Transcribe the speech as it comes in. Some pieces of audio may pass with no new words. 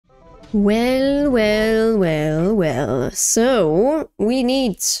Well. So, we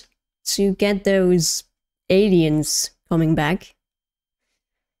need to get those aliens coming back.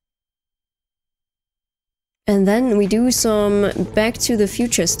 And then we do some Back to the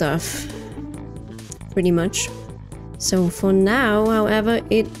Future stuff. Pretty much. So for now, however,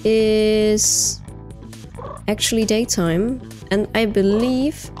 it is actually daytime. And I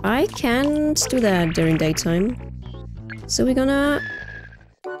believe I can't do that during daytime. So we're gonna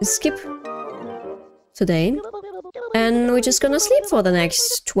skip today. And we're just gonna sleep for the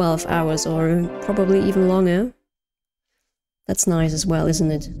next 12 hours or probably even longer. That's nice as well,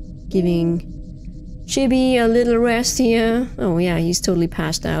 isn't it? Giving Chibi a little rest here. Oh yeah, he's totally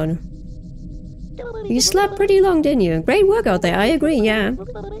passed out. You slept pretty long, didn't you? Great work out there, I agree, yeah.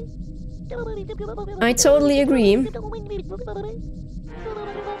 I totally agree.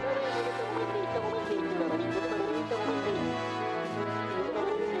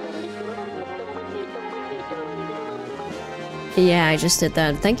 Yeah, I just did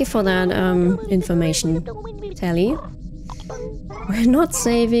that. Thank you for that information, Tally. We're not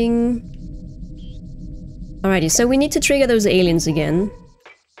saving... Alrighty, so we need to trigger those aliens again.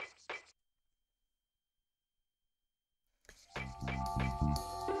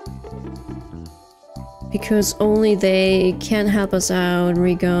 Because only they can help us out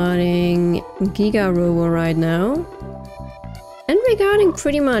regarding Giga-Robo right now. And regarding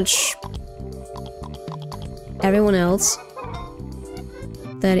pretty much everyone else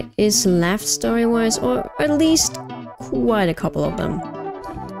that is left story-wise, or at least quite a couple of them.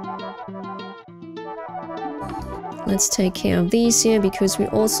 Let's take care of these here, because we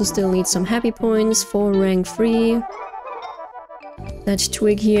also still need some happy points for rank 3. That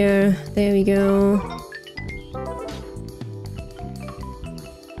twig here, there we go.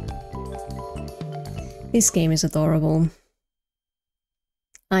 This game is adorable.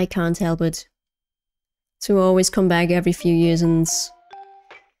 I can't help it to always come back every few years and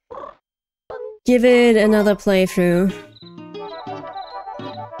give it another playthrough.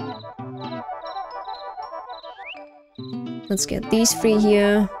 Let's get these 3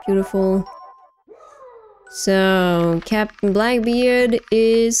 here. Beautiful. So, Captain Blackbeard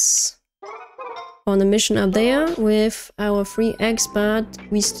is on a mission up there with our 3 eggs, but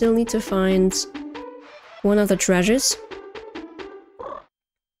we still need to find one of the treasures.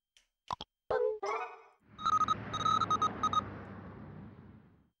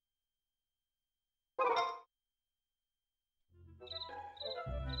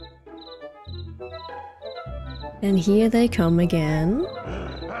 And here they come again.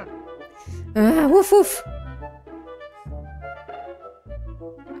 Woof woof!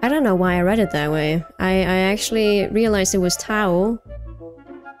 I don't know why I read it that way. I actually realized it was Tao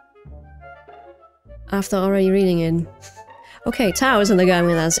after already reading it. Okay, Tao isn't the guy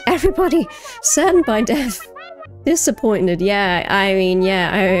with us. Everybody saddened by death. Disappointed, yeah, I mean,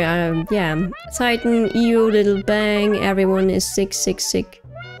 yeah, yeah. Titan, EU, Little Bang, everyone is sick.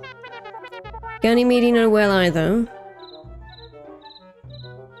 Ganymede not well either.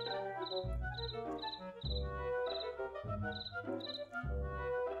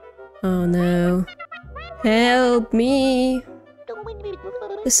 Oh no. Help me!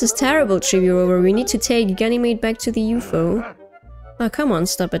 This is terrible, Chibi-Robo. We need to take Ganymede back to the UFO. Oh, come on,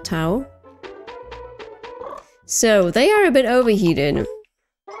 stop it, Tao. So, they are a bit overheated.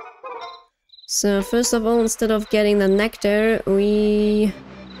 So, first of all, instead of getting the nectar, we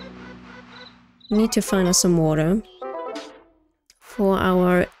need to find us some water for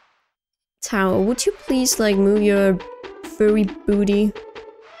our Tao. Would you please, like, move your furry booty?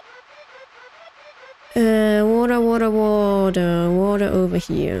 Water over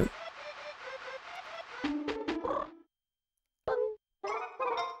here.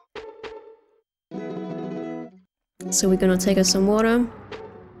 So we're gonna take us some water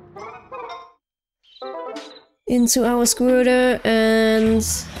into our squirter and...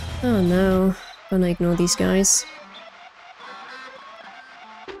 oh no, gonna ignore these guys.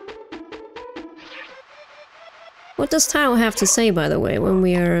 What does Tao have to say, by the way, when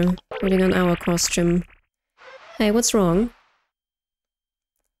we are putting on our costume? Hey, what's wrong?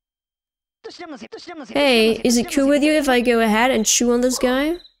 Hey, is it cool with you if I go ahead and chew on this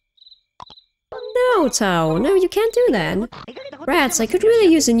guy? No, Tao, no, you can't do that. Rats, I could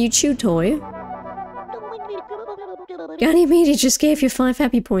really use a new chew toy. Ganymede just gave you 5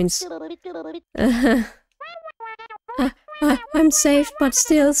 happy points. I'm safe, but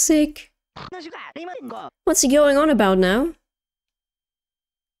still sick. What's he going on about now?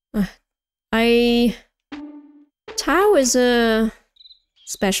 Tao is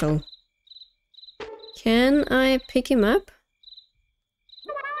special. Can I pick him up?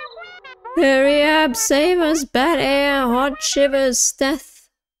 Hurry up, save us, bad air, hot shivers, death.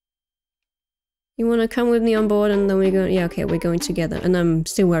 You wanna come with me on board and then we go- yeah, okay, we're going together. And I'm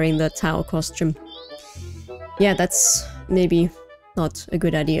still wearing the towel costume. Yeah, that's maybe not a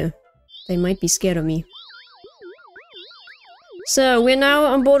good idea. They might be scared of me. So, we're now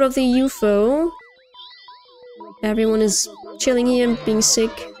on board of the UFO. Everyone is chilling here and being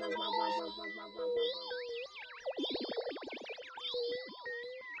sick.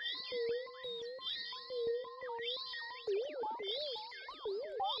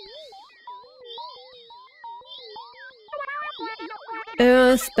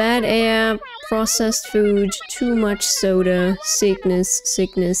 Earth, bad air, processed food, too much soda, sickness,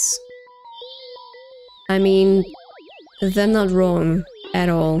 sickness. I mean, they're not wrong at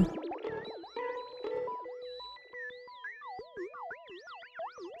all.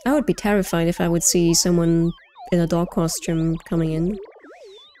 I would be terrified if I would see someone in a dog costume coming in.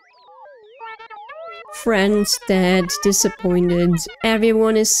 Friends dead, disappointed,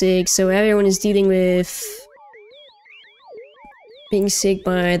 everyone is sick, so everyone is dealing with being sick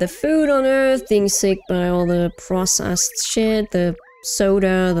by the food on Earth, being sick by all the processed shit, the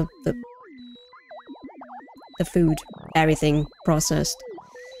soda, the food, everything processed.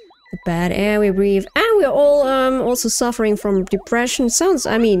 The bad air we breathe, and we're all also suffering from depression. Sounds,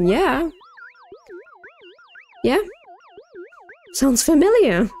 I mean, yeah. Yeah? Sounds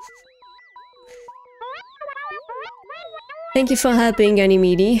familiar. Thank you for helping,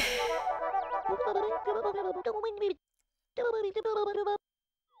 Ganymede.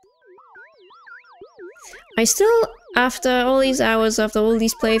 I still, after all these hours, after all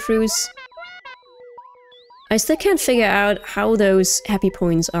these playthroughs, I still can't figure out how those happy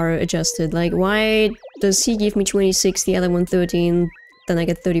points are adjusted. Like, why does he give me 26, the other one 13, then I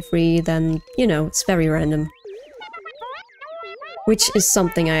get 33, then, you know, it's very random. Which is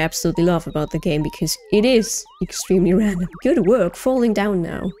something I absolutely love about the game, because it is extremely random. Good work, falling down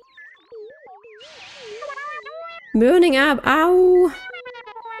now. Burning up, ow!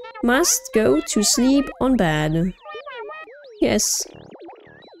 Must go to sleep on bed. Yes.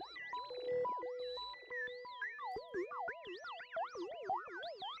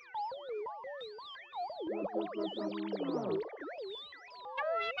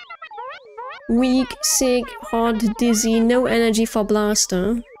 Weak, sick, hot, dizzy, no energy for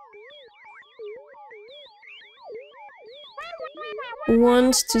blaster.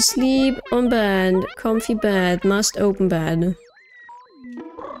 Want to sleep on bed, comfy bed, must open bed.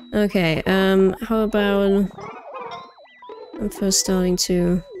 Okay, how about... I'm first starting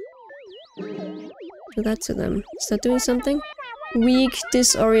to do that to them. Is that doing something? Weak,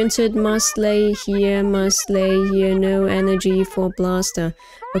 disoriented, must lay here, no energy for blaster.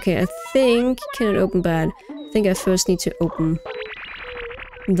 Okay, I think... Can it open bed? I think I first need to open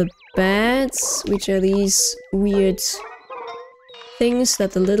the beds, which are these weird things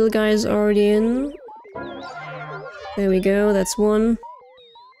that the little guy is already in. There we go, that's one.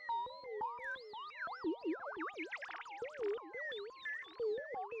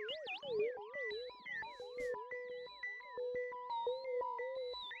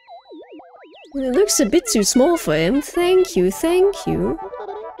 It looks a bit too small for him. Thank you, thank you.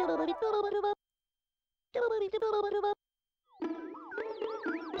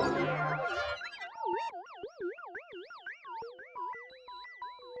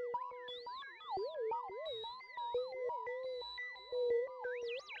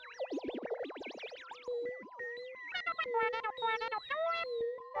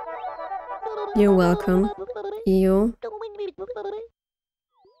 You're welcome. You.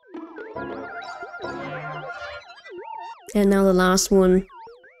 And now the last one.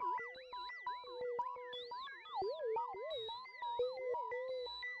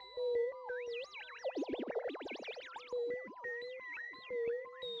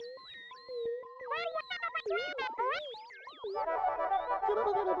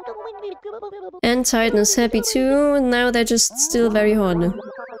 And Titan is happy too. Now they're just still very hot.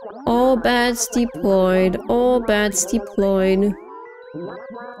 All bats deployed. All bats deployed.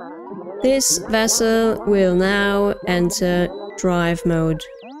 This vessel will now enter drive mode.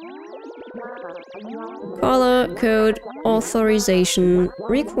 Color code authorization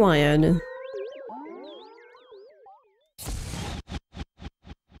required.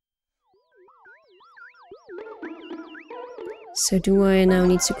 So do I now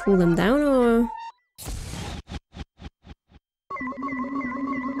need to cool them down or...?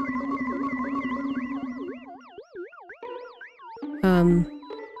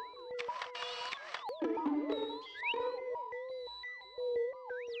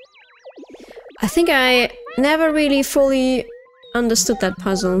 I think I never really fully understood that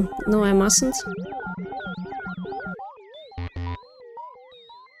puzzle. No, I mustn't.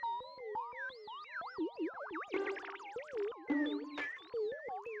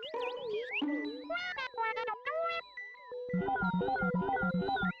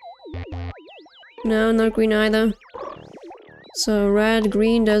 No, not green either. So red,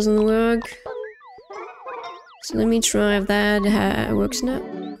 green doesn't work. So let me try if that works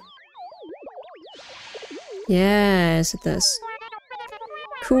now. Yes, it does.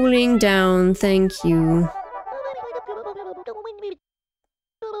 Cooling down, thank you.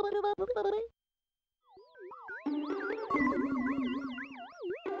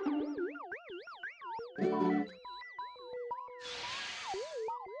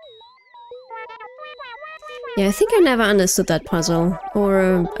 Yeah, I think I never understood that puzzle.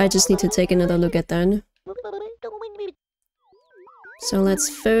 Or I just need to take another look at that. So let's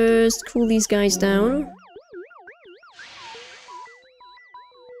first cool these guys down.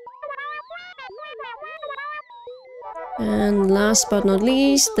 And last but not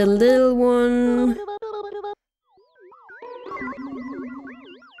least, the little one.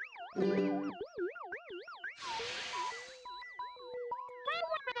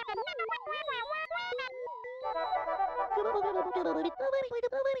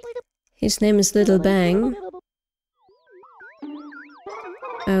 His name is Little Bang.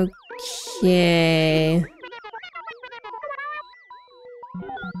 Okay.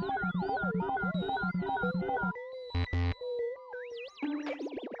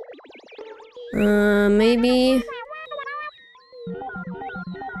 Maybe...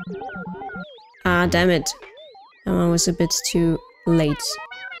 Ah, damn it. I was a bit too late.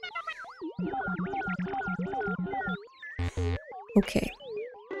 Okay.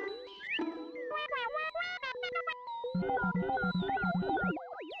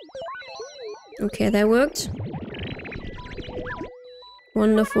 Okay, that worked.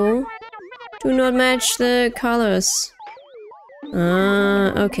 Wonderful. Do not match the colors.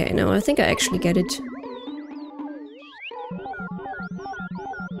 Okay, no, I think I actually get it.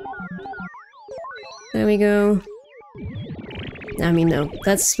 There we go. I mean, no,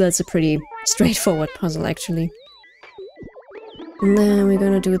 that's a pretty straightforward puzzle, actually. And then we're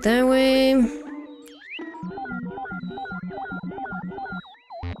gonna do it that way.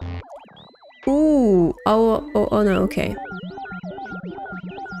 Ooh! Oh no, okay.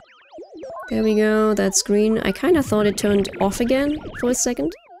 There we go, that's green. I kinda thought it turned off again for a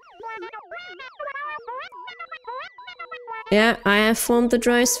second. Yeah, I have formed the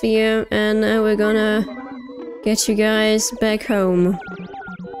dry sphere, and we're gonna get you guys back home.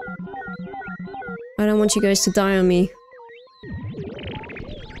 I don't want you guys to die on me.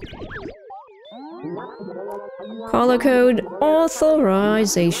 Color code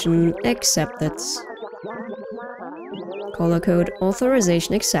authorization accepted. Color code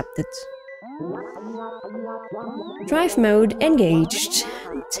authorization accepted. Drive mode engaged.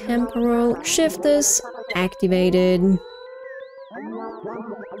 Temporal shifters activated.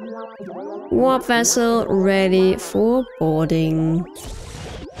 Warp vessel ready for boarding.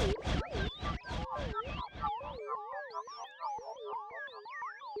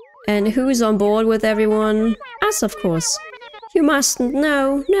 And who's on board with everyone? Us, of course. You mustn't.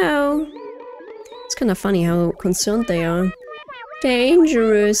 No, no. It's kind of funny how concerned they are.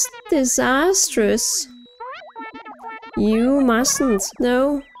 Dangerous. Disastrous. You mustn't.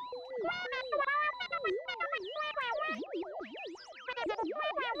 No.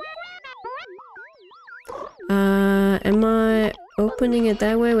 Am I opening it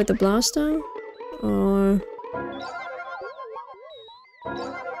that way with the blaster? Or...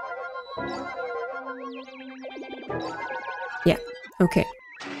 yeah, okay.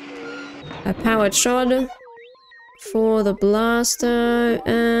 A powered shot for the blaster,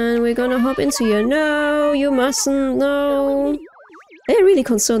 and we're gonna hop into here. No, you mustn't, no. They're really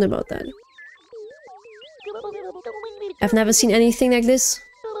concerned about that. I've never seen anything like this.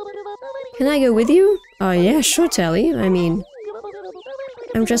 Can I go with you? Oh yeah, sure, Tally. I mean...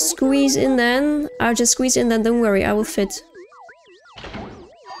 I'm just squeeze in then. I'll just squeeze in then, don't worry, I will fit.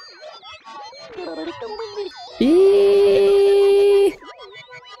 Eeeeee.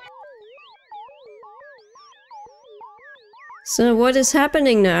 So what is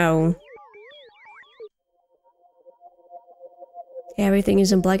happening now? Everything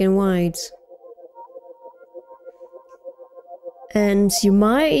is in black and white. And you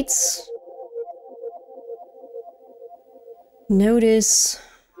might notice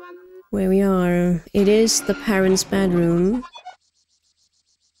where we are. It is the parents' bedroom.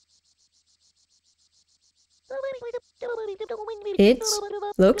 It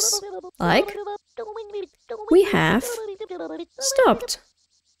looks like We have stopped.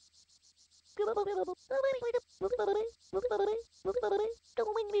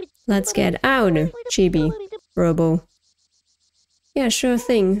 Let's get out, Chibi-Robo. Yeah, sure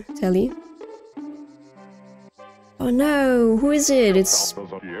thing, Telly. Oh no, who is it? It's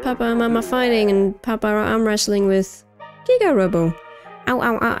Papa and Mama fighting and Papa arm wrestling with Giga-Robo. Ow,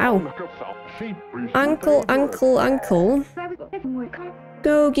 ow, ow, ow. Uncle, uncle, uncle.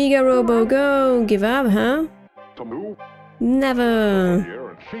 Go, Giga-Robo, go! Give up, huh? Never!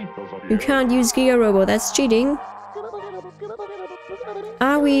 You can't use Giga-Robo, that's cheating.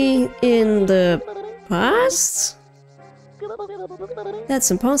 Are we in the past?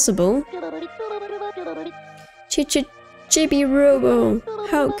 That's impossible. Chibi-Robo,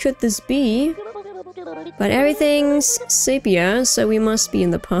 how could this be? But everything's sepia, so we must be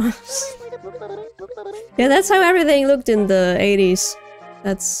in the past. Yeah, that's how everything looked in the 80s.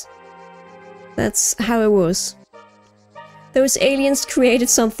 That's how it was. Those aliens created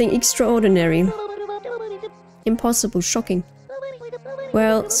something extraordinary. Impossible, shocking.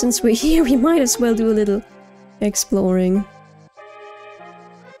 Well, since we're here, we might as well do a little exploring.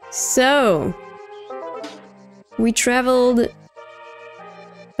 So, we traveled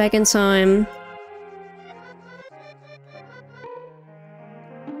back in time.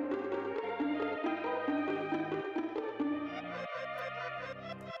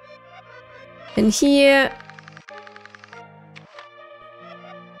 And here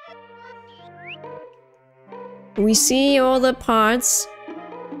we see all the parts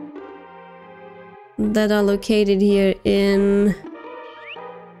that are located here in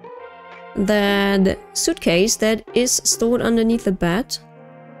that suitcase that is stored underneath the bed,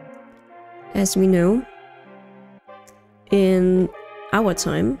 as we know, in our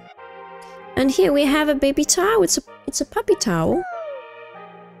time. And here we have a baby Tao. It's a puppy Tao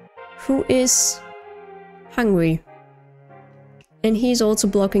who is hungry. And he's also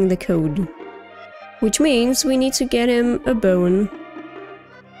blocking the code. Which means we need to get him a bone.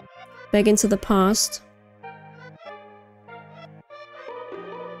 Back into the past.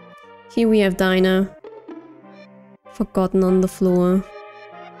 Here we have Dinah. Forgotten on the floor.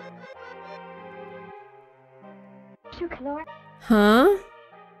 Huh?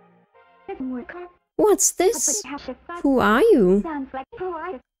 What's this? Who are you?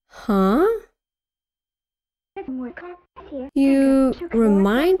 Huh? You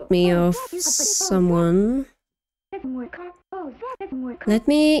remind me of someone. Let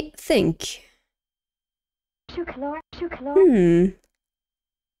me think.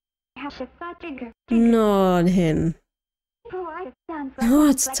 Not him.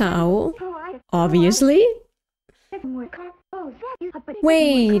 Not Tao. Obviously.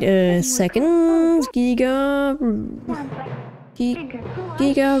 Wait a second. Giga-Robo?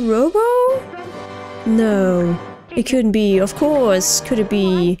 No. It couldn't be. Of course. Could it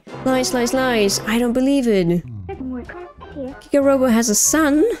be? Lies, lies, lies. I don't believe it. Giga-Robo has a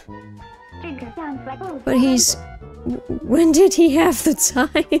son. But he's... When did he have the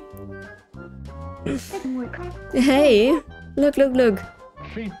time? Hey. Look, look, look.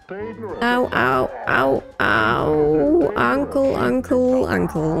 Ow, ow, ow, ow. Uncle, uncle,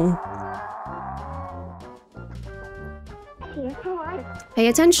 uncle. Pay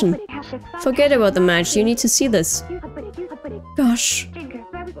attention. Forget about the match, you need to see this. Gosh.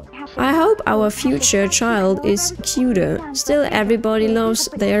 I hope our future child is cuter. Still, everybody loves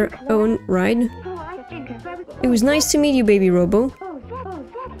their own, right? It was nice to meet you, baby Robo.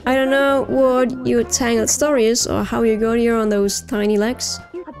 I don't know what your tangled story is or how you got here on those tiny legs.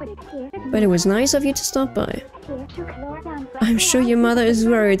 But it was nice of you to stop by. I'm sure your mother is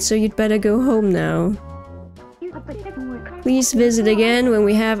worried, so you'd better go home now. Please visit again when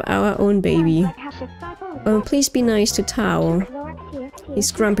we have our own baby. Oh, please be nice to Tao.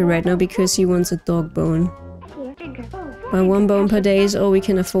 He's grumpy right now because he wants a dog bone. Well, 1 bone per day is all we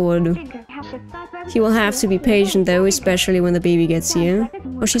can afford. He will have to be patient though, especially when the baby gets here.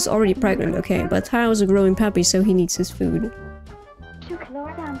 Oh, she's already pregnant, okay, but Tao's a growing puppy, so he needs his food.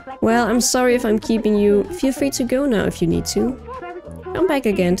 Well, I'm sorry if I'm keeping you. Feel free to go now if you need to. Come back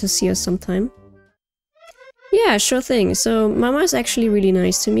again to see us sometime. Yeah, sure thing. So, Mama's actually really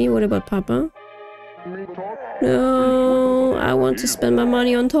nice to me. What about Papa? No, I want to spend my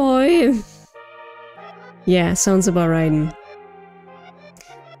money on toy. Yeah, sounds about right.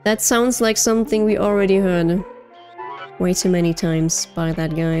 That sounds like something we already heard way too many times by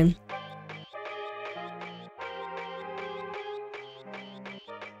that guy.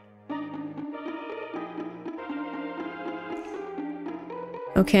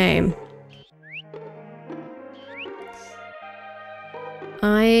 Okay.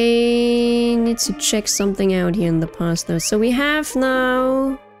 I need to check something out here in the past though. So we have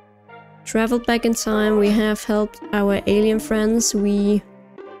now traveled back in time, we have helped our alien friends, we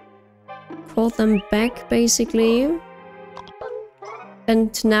called them back basically.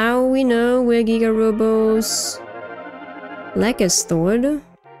 And now we know where Giga-Robo's leg is stored.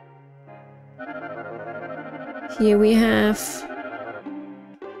 Here we have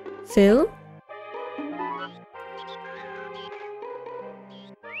Phil.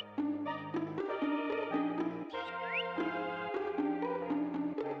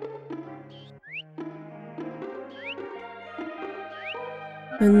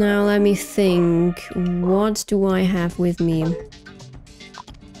 And now let me think, what do I have with me?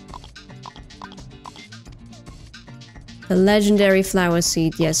 The legendary flower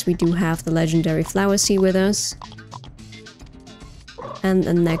seed. Yes, we do have the legendary flower seed with us. And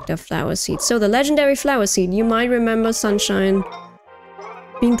a nectar flower seed. So the legendary flower seed, you might remember Sunshine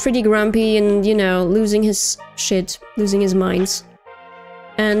being pretty grumpy and, you know, losing his shit, losing his mind.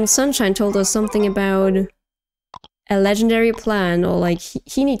 And Sunshine told us something about a legendary plant, or like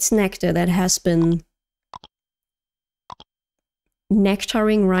he needs nectar that has been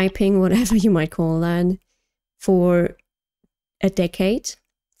nectaring, ripening, whatever you might call that, for a decade,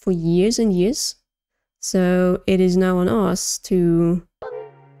 for years and years. So it is now on us to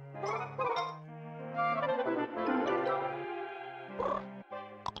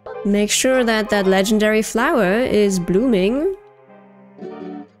make sure that that legendary flower is blooming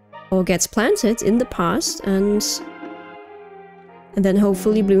or gets planted in the past and then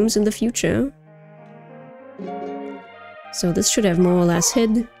hopefully blooms in the future. So this should have more or less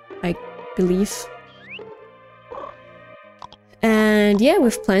hid, I believe. And yeah,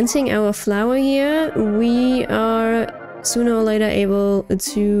 with planting our flower here, we are sooner or later able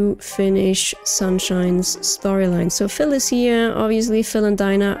to finish Sunshine's storyline. So Phil is here, obviously Phil and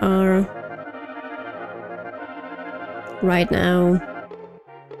Dinah are right now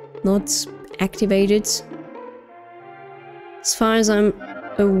not activated. As far as I'm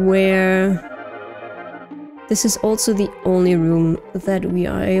aware, this is also the only room that we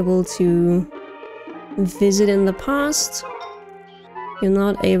are able to visit in the past. You're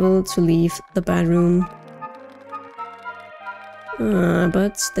not able to leave the bedroom.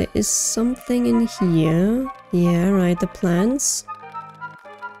 But there is something in here. Yeah, right, the plants.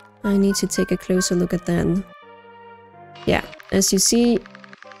 I need to take a closer look at that. Yeah, as you see,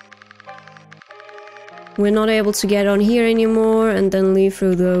 we're not able to get on here anymore and then leave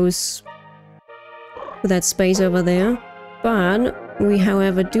through that space over there. But we,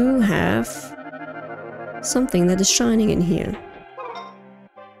 however, do have something that is shining in here.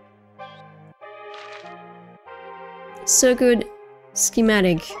 Circuit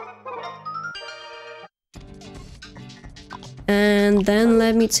schematic. And then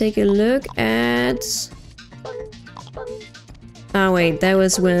let me take a look at... Ah wait, that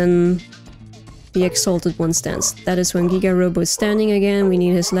was when the Exalted One stands. That is when Giga-Robo is standing again. We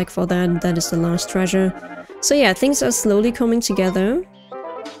need his leg for that. That is the last treasure. So yeah, things are slowly coming together.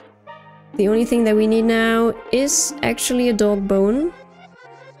 The only thing that we need now is actually a dog bone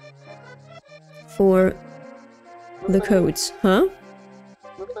for the codes. Huh?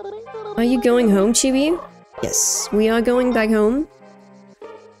 Are you going home, Chibi? Yes, we are going back home.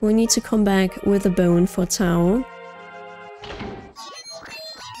 We need to come back with a bone for Tao.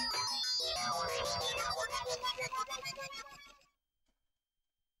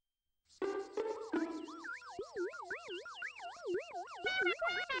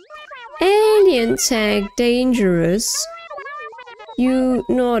 Alien tag dangerous. You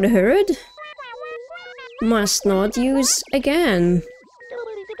not heard? Must not use again.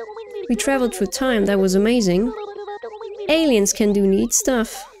 We traveled through time, that was amazing. Aliens can do neat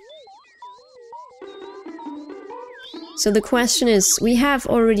stuff. So the question is, we have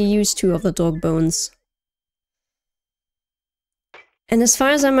already used 2 of the dog bones. And as far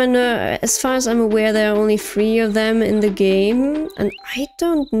as I'm aware, there are only 3 of them in the game. And I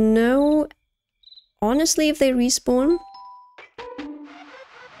don't know, honestly, if they respawn.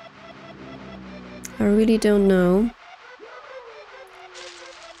 I really don't know.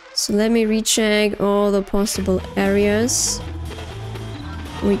 So let me recheck all the possible areas.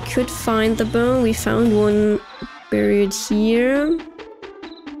 We could find the bone. We found one buried here.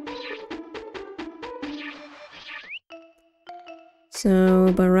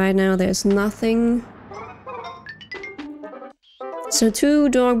 So, but right now there's nothing. So 2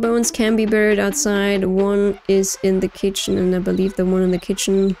 dog bones can be buried outside. 1 is in the kitchen, and I believe the one in the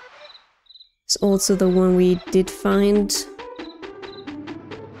kitchen is also the one we did find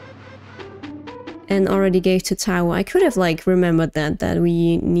and already gave to Tao. I could have like remembered that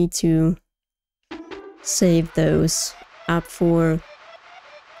we need to save those up for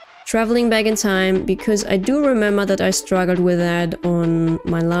traveling back in time, because I do remember that I struggled with that on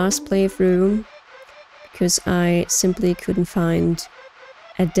my last playthrough, because I simply couldn't find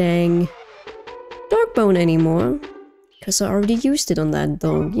a dang dog bone anymore, because I already used it on that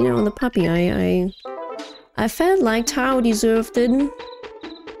dog, you know, on the puppy. I felt like Tao deserved it.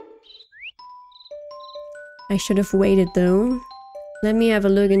 I should have waited though. Let me have a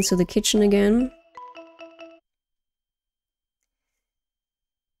look into the kitchen again.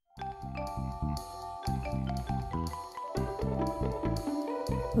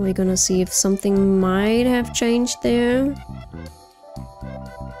 We're gonna see if something might have changed there.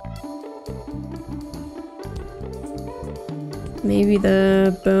 Maybe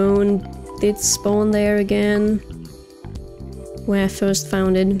the bone did spawn there again, where I first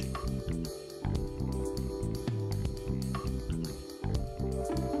found it.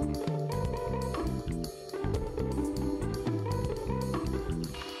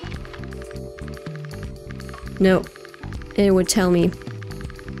 No, it would tell me.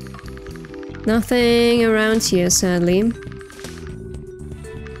 Nothing around here, sadly.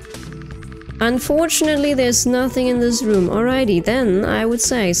 Unfortunately, there's nothing in this room. Alrighty, then, I would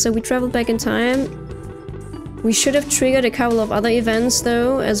say. So we traveled back in time. We should have triggered a couple of other events,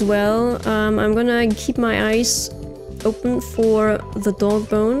 though, as well. I'm gonna keep my eyes open for the dog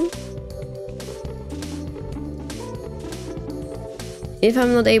bone. If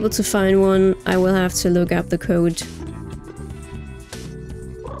I'm not able to find one, I will have to look up the code.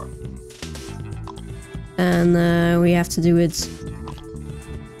 And we have to do it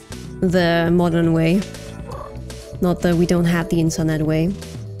the modern way. Not that we don't have the internet way.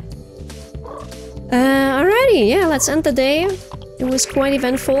 Alrighty, yeah, let's end the day. It was quite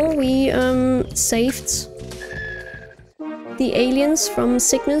eventful. We saved the aliens from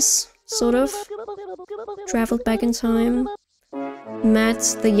sickness, sort of. Traveled back in time.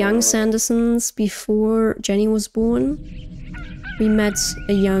 Met the young Sandersons before Jenny was born. We met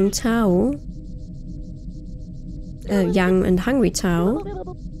a young Tao. A young and hungry Tao.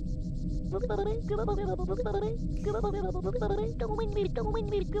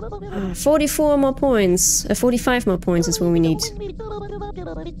 44 more points. 45 more points is what we need.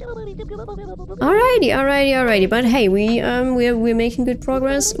 Alrighty. But hey, we're making good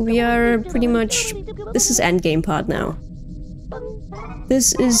progress. We are pretty much... This is endgame part now.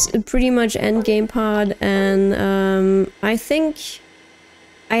 This is pretty much endgame part, and I think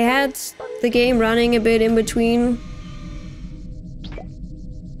I had the game running a bit in between.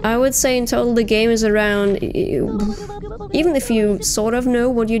 I would say in total the game is around, even if you sort of know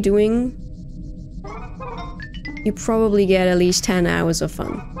what you're doing, you probably get at least 10 hours of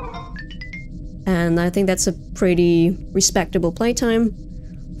fun. And I think that's a pretty respectable playtime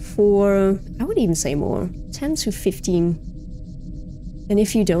for, I would even say more, 10 to 15. And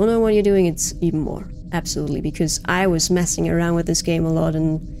if you don't know what you're doing, it's even more. Absolutely, because I was messing around with this game a lot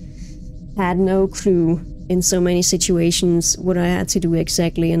and had no clue in so many situations what I had to do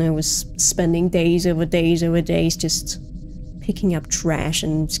exactly, and I was spending days over days just picking up trash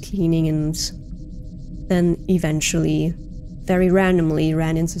and cleaning, and then eventually, very randomly,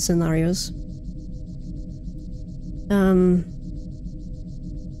 ran into scenarios.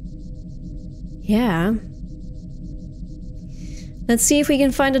 Yeah. Let's see if we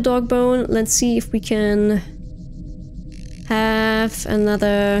can find a dog bone. Let's see if we can have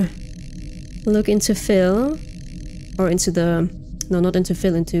another look into Phil. Or into the... No, not into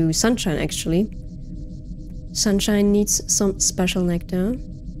Phil, into Sunshine, actually. Sunshine needs some special nectar.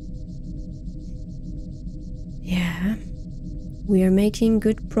 Yeah. We are making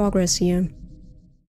good progress here.